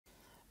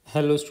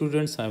Hello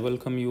students, I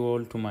welcome you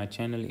all to my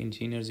channel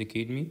Engineers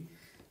Academy.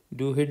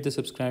 Do hit the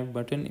subscribe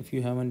button if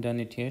you haven't done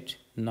it yet.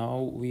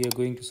 Now we are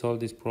going to solve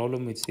this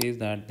problem which says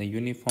that the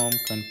uniform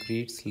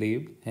concrete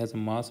slab has a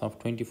mass of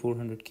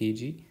 2400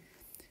 kg.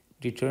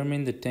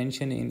 Determine the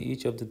tension in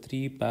each of the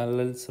three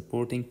parallel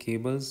supporting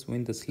cables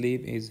when the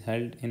slab is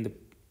held in the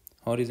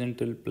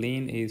horizontal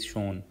plane is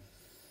shown.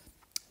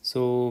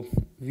 So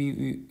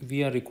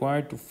we are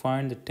required to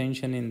find the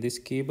tension in this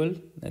cable.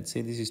 Let's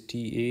say this is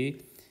TA,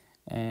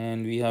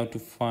 and we have to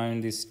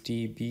find this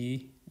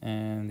TB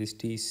and this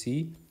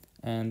TC,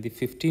 and the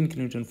 15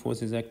 kilonewton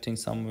force is acting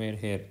somewhere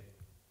here.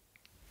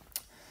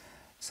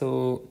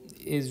 So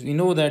is we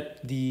know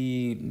that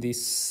the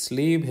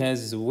slab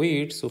has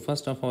weight. So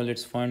first of all,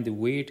 let's find the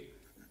weight.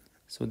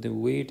 So the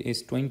weight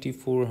is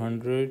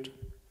 2400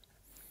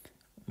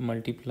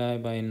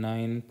 multiplied by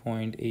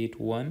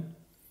 9.81,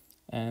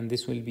 and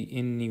this will be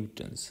in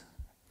newtons.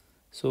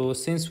 So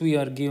since we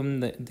are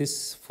given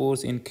this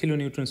force in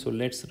kilonewton, so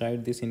let's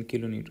write this in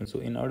kilonewton. So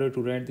in order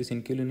to write this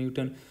in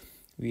kilonewton,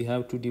 we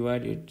have to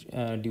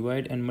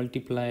divide and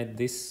multiply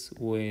this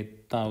with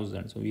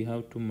 1000. So we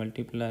have to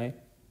multiply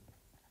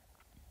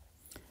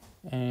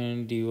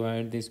and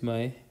divide this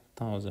by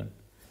 1000.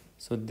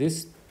 So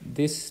this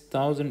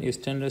 1000 is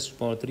 10 raised to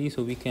power 3.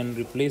 So we can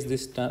replace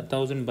this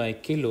 1000 by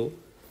kilo.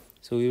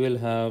 So we will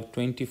have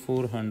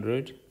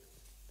 2400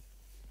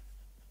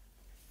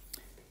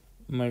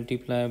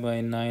 multiplied by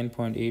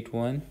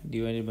 9.81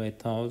 divided by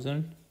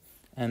 1000,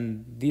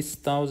 and this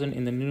 1000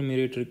 in the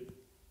numerator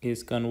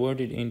is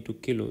converted into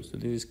kilos. So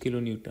this is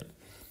kilonewton.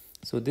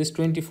 So this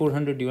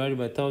 2400 divided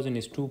by 1000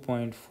 is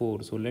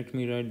 2.4. So let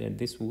me write that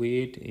this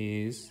weight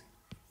is,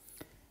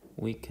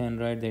 we can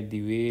write that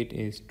the weight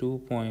is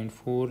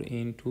 2.4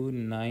 into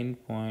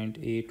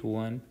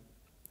 9.81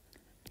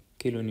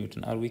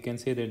 kilonewton, or we can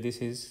say that this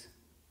is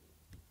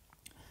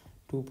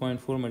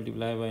 2.4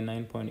 multiplied by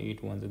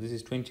 9.81. So this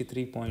is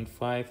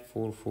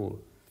 23.544.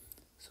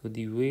 So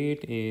the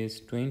weight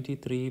is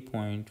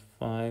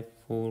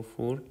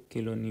 23.544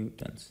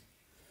 kilonewtons.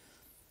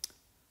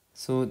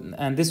 So,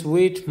 and this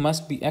weight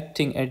must be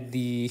acting at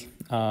the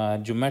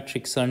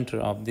geometric center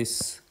of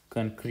this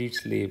concrete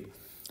slab.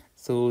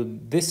 So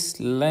this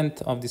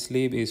length of the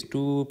slab is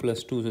 2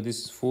 plus 2. So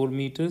this is 4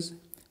 meters,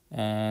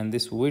 and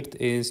this width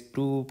is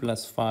 2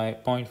 plus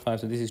 5.5.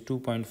 So this is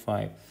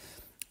 2.5.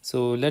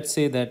 So let's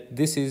say that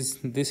this is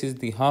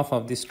the half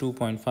of this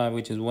 2.5,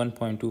 which is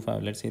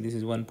 1.25. Let's say this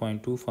is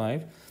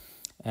 1.25,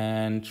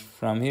 and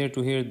from here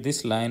to here,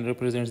 this line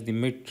represents the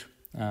mid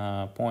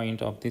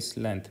point of this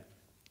length.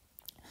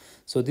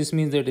 So this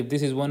means that if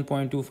this is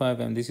 1.25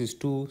 and this is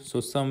 2, so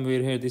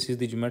somewhere here this is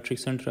the geometric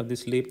center of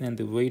this slab, and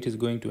the weight is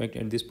going to act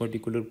at this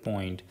particular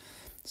point.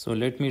 So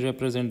let me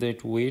represent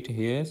that weight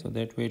here. So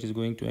that weight is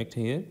going to act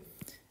here,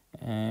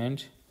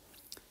 and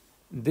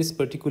this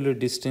particular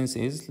distance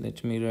is,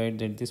 let me write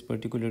that this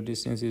particular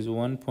distance is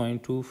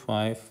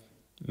 1.25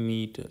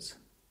 meters.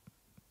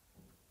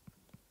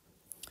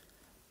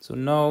 So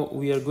now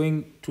we are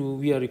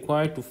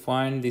required to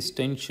find this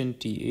tension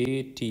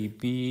TA,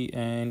 TB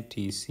and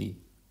TC.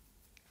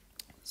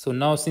 So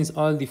now since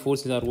all the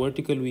forces are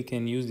vertical, we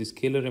can use the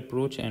scalar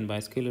approach, and by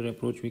scalar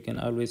approach we can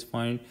always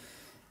find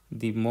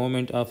the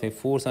moment of a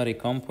force or a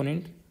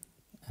component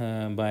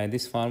by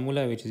this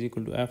formula, which is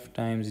equal to F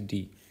times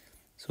D.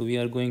 So we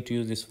are going to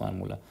use this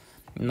formula.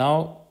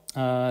 Now,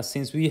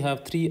 since we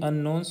have three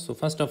unknowns, so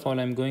first of all,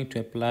 I'm going to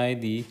apply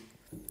the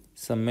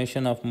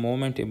summation of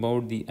moment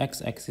about the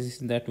x-axis,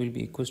 that will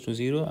be equals to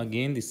 0.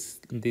 Again,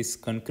 this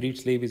concrete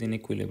slab is in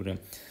equilibrium.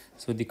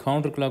 So the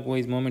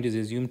counterclockwise moment is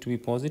assumed to be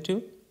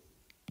positive.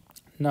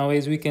 Now,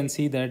 as we can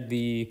see that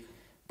the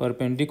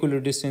perpendicular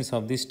distance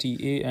of this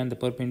TA and the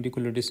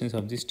perpendicular distance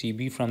of this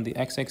TB from the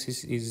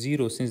x-axis is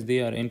 0, since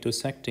they are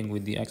intersecting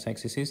with the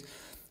x-axis.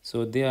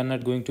 So they are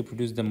not going to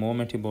produce the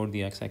moment about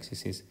the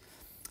x-axis.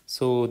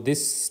 So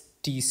this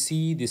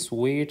TC, this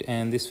weight,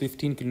 and this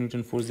 15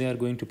 kilonewton force, they are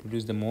going to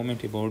produce the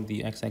moment about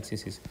the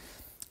x-axis.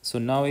 So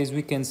now as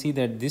we can see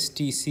that this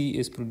TC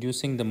is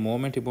producing the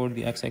moment about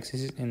the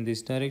x-axis in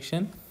this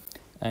direction.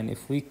 And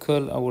if we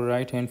curl our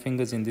right hand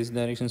fingers in this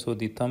direction, so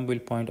the thumb will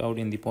point out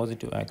in the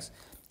positive x.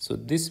 So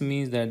this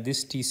means that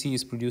this TC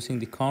is producing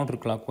the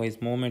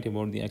counterclockwise moment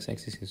about the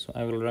x-axis. So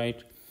I will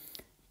write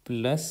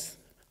plus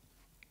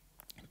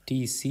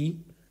TC,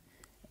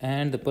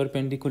 and the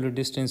perpendicular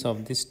distance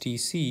of this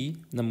TC,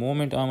 the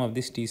moment arm of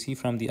this TC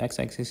from the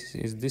x-axis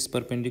is this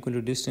perpendicular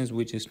distance,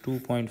 which is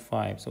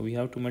 2.5. So we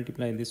have to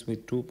multiply this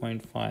with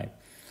 2.5.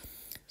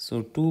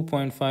 So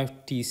 2.5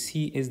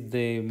 TC is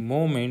the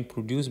moment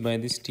produced by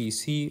this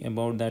TC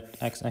about that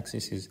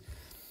x-axis.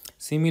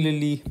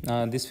 Similarly,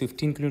 this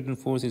 15 kilonewton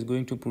force is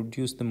going to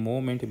produce the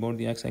moment about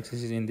the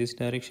x-axis in this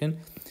direction.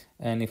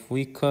 And if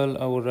we curl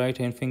our right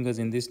hand fingers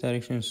in this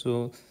direction,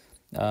 so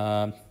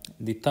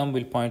the thumb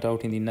will point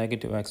out in the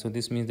negative x. So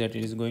this means that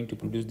it is going to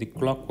produce the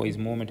clockwise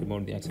moment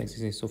about the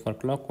x-axis. So for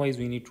clockwise,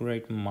 we need to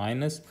write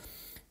minus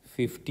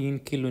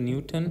 15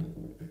 kilonewton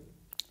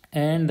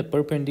and the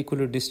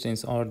perpendicular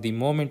distance or the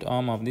moment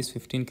arm of this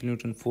 15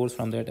 kilonewton force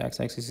from that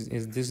x-axis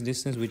is this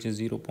distance, which is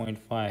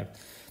 0.5.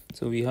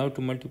 So we have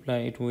to multiply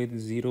it with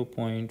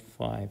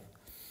 0.5.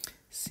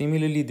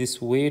 Similarly, this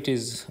weight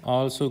is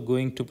also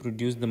going to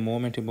produce the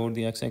moment about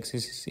the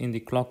x-axis in the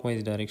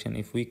clockwise direction.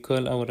 If we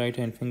curl our right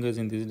hand fingers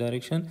in this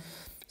direction,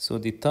 so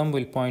the thumb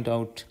will point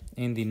out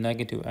in the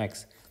negative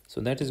x.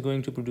 So that is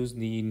going to produce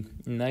the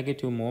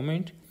negative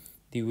moment.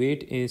 The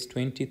weight is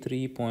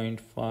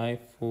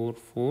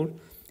 23.544,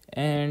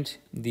 and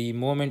the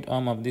moment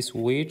arm of this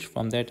weight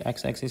from that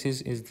x-axis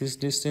is this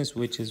distance,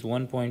 which is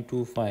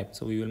 1.25.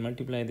 So we will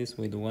multiply this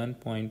with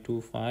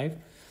 1.25.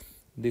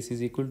 This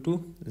is equal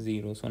to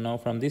 0. So now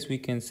from this we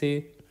can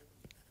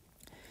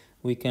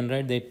write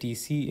that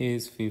TC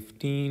is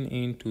 15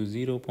 into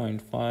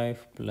 0.5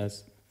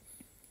 plus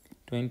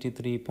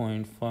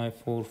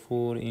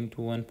 23.544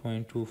 into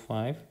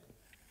 1.25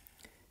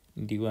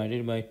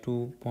 divided by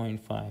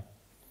 2.5.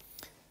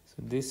 So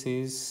this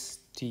is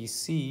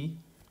TC,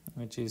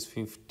 which is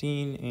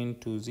 15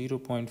 into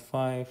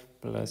 0.5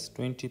 plus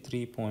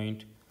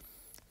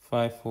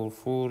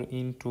 23.544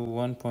 into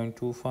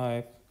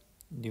 1.25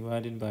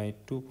 divided by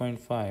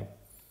 2.5.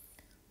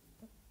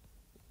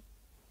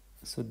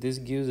 So this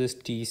gives us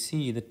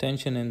TC, the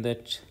tension in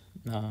that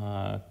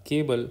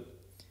cable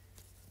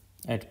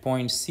at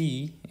point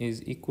C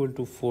is equal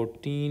to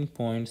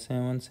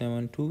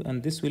 14.772,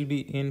 and this will be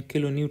in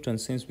kilonewton,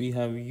 since we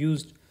have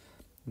used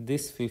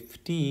this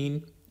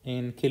 15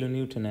 in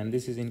kilonewton and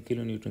this is in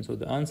kilonewton. So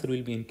the answer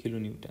will be in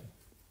kilonewton.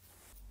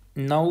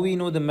 Now we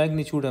know the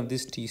magnitude of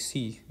this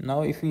TC.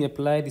 Now if we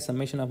apply the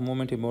summation of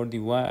moment about the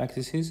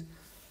y-axis,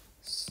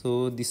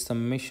 so the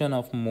summation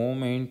of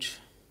moment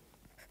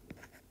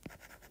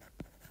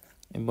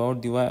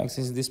about the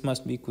y-axis, this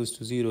must be equals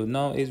to 0.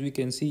 Now as we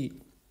can see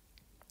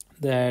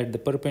that the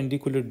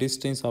perpendicular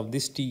distance of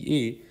this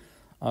TA,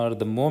 or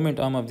the moment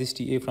arm of this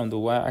TA from the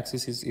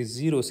y-axis is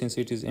 0, since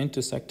it is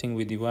intersecting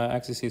with the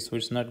y-axis, so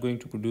it's not going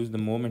to produce the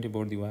moment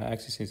about the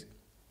y-axis.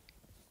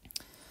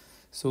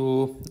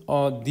 So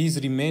these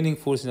remaining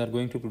forces are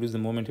going to produce the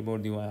moment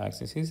about the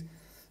y-axis.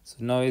 So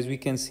now as we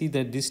can see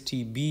that this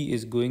TB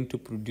is going to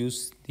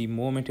produce the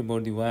moment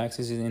about the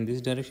y-axis in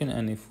this direction,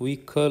 and if we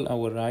curl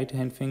our right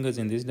hand fingers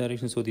in this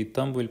direction, so the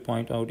thumb will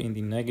point out in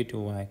the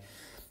negative y.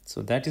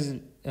 So that is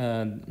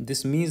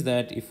this means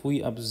that if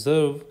we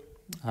observe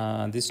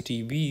this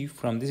TB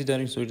from this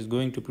direction, so it is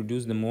going to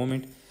produce the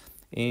moment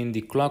in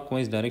the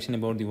clockwise direction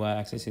about the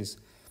y-axis.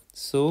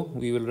 So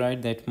we will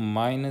write that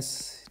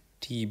minus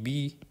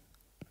TB,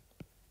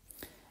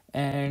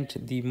 and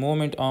the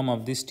moment arm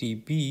of this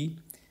TB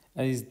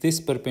is this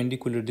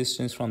perpendicular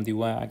distance from the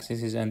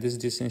y-axis, and this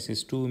distance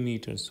is 2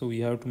 meters. So we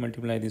have to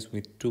multiply this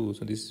with 2.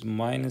 So this is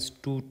minus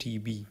 2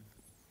 TB.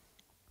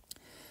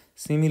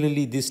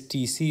 Similarly, this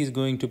TC is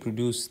going to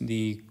produce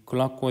the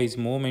clockwise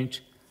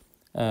moment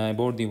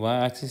about the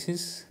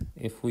y-axis.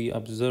 If we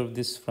observe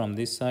this from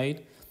this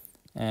side,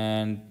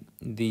 and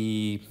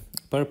the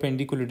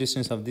perpendicular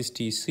distance of this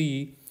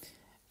TC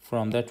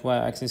from that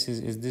y-axis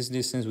is this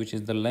distance, which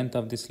is the length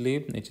of this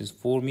slab, which is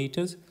 4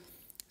 meters.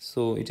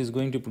 So it is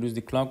going to produce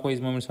the clockwise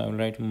moment. So I will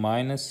write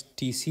minus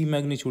TC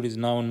magnitude is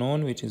now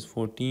known, which is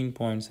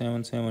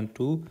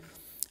 14.772,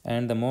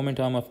 and the moment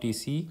arm of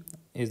TC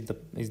is the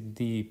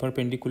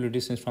perpendicular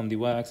distance from the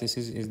y-axis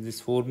is this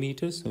 4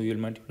 meters. So we will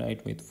multiply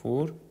it with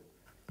 4.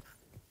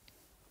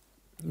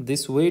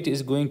 This weight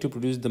is going to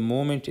produce the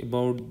moment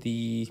about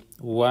the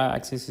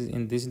y-axis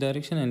in this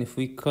direction, and if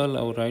we curl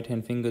our right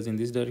hand fingers in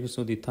this direction,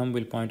 so the thumb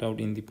will point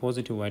out in the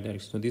positive y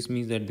direction. So this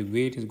means that the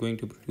weight is going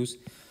to produce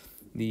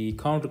the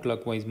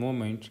counterclockwise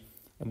moment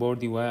about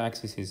the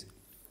y-axis.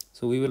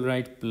 So we will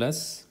write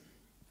plus.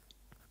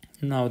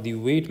 Now the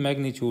weight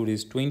magnitude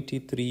is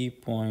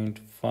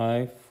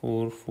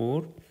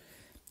 23.544,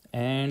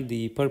 and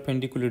the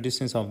perpendicular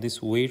distance of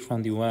this weight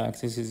from the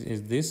y-axis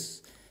is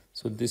this.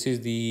 So this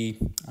is the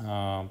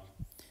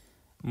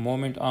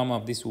moment arm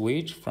of this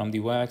weight from the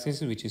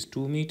y-axis, which is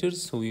 2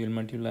 meters. So we will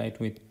multiply it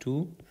with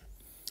 2.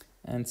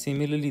 And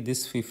similarly,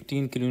 this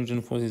 15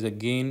 kilonewton force is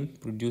again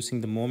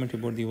producing the moment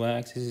about the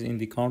y-axis in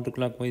the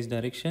counterclockwise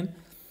direction.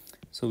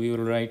 So we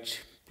will write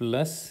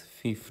plus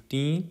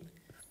 15,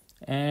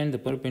 and the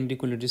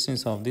perpendicular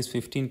distance of this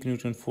 15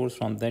 kilonewton force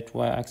from that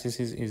y-axis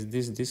is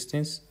this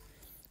distance,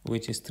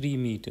 which is 3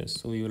 meters.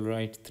 So we will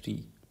write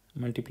 3,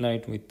 multiply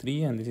it with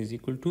 3, and this is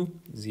equal to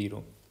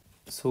 0.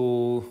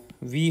 So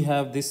we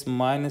have this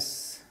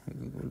minus,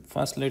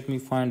 first let me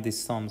find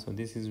this sum. So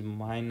this is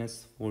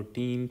minus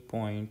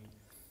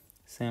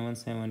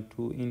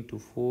 14.772 into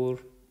 4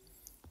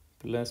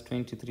 plus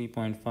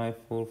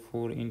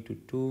 23.544 into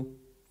 2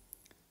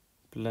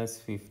 plus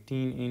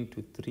 15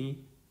 into 3.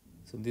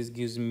 So this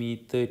gives me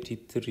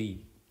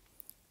 33.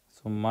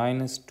 So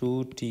minus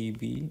 2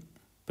 TB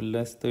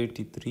plus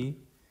 33.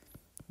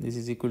 This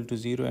is equal to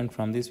 0, and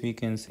from this we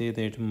can say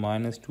that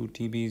minus 2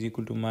 TB is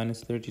equal to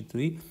minus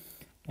 33.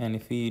 And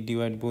if we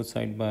divide both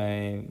sides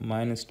by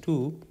minus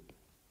 2,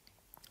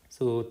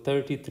 so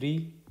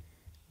 33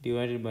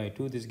 divided by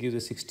 2, this gives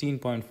us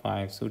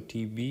 16.5. So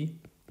TB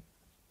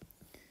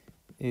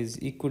is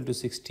equal to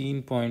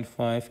 16.5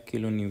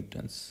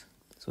 kilonewtons.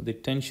 So the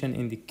tension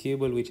in the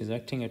cable which is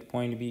acting at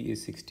point B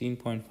is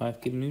 16.5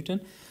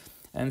 kilonewton.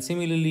 And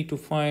similarly, to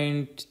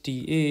find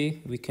TA,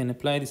 we can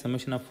apply the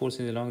summation of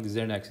forces along the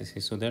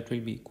z-axis. So that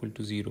will be equal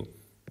to 0.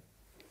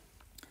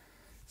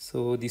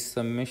 So the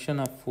summation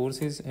of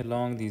forces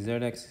along the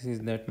z-axis,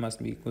 that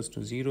must be equals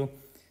to 0.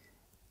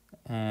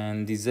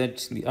 And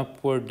the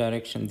upward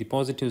direction, the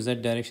positive z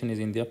direction is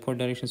in the upward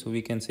direction. So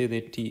we can say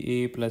that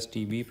TA plus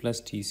TB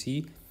plus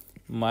TC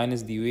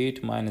minus the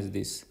weight minus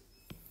this.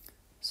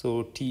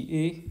 So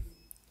TA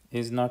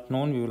is not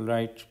known. We will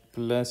write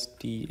plus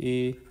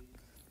TA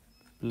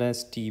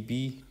plus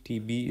TB.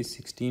 TB is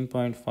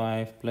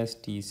 16.5 plus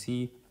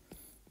TC.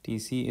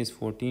 TC is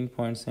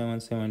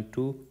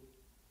 14.772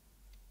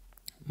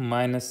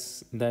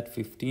 minus that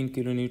 15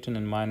 kilonewton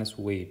and minus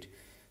weight.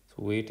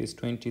 So weight is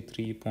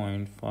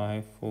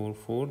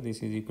 23.544. This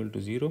is equal to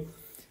 0.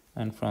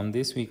 And from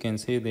this we can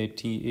say that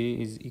TA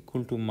is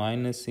equal to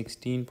minus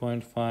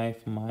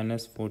 16.5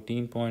 minus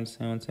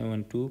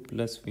 14.772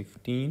 plus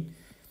 15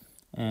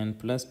 and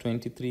plus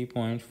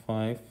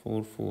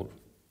 23.544.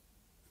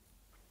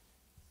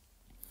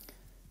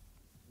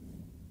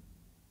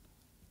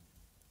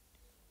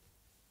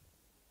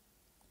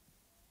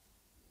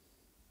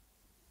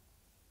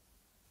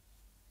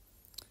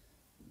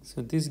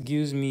 So this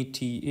gives me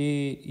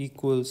TA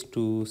equals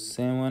to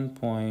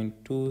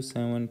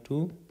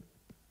 7.272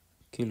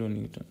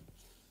 kilonewton.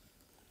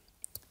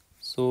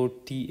 So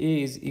TA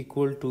is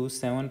equal to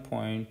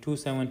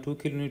 7.272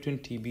 kilonewton,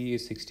 TB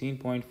is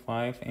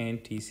 16.5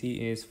 and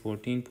TC is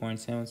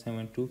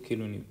 14.772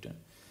 kilonewton.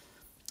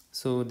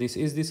 So this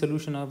is the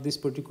solution of this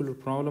particular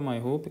problem. I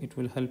hope it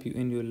will help you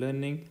in your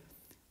learning.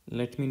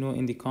 Let me know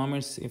in the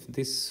comments if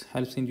this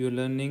helps in your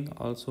learning.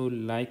 Also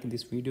like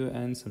this video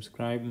and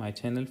subscribe my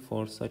channel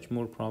for such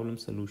more problem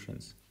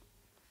solutions.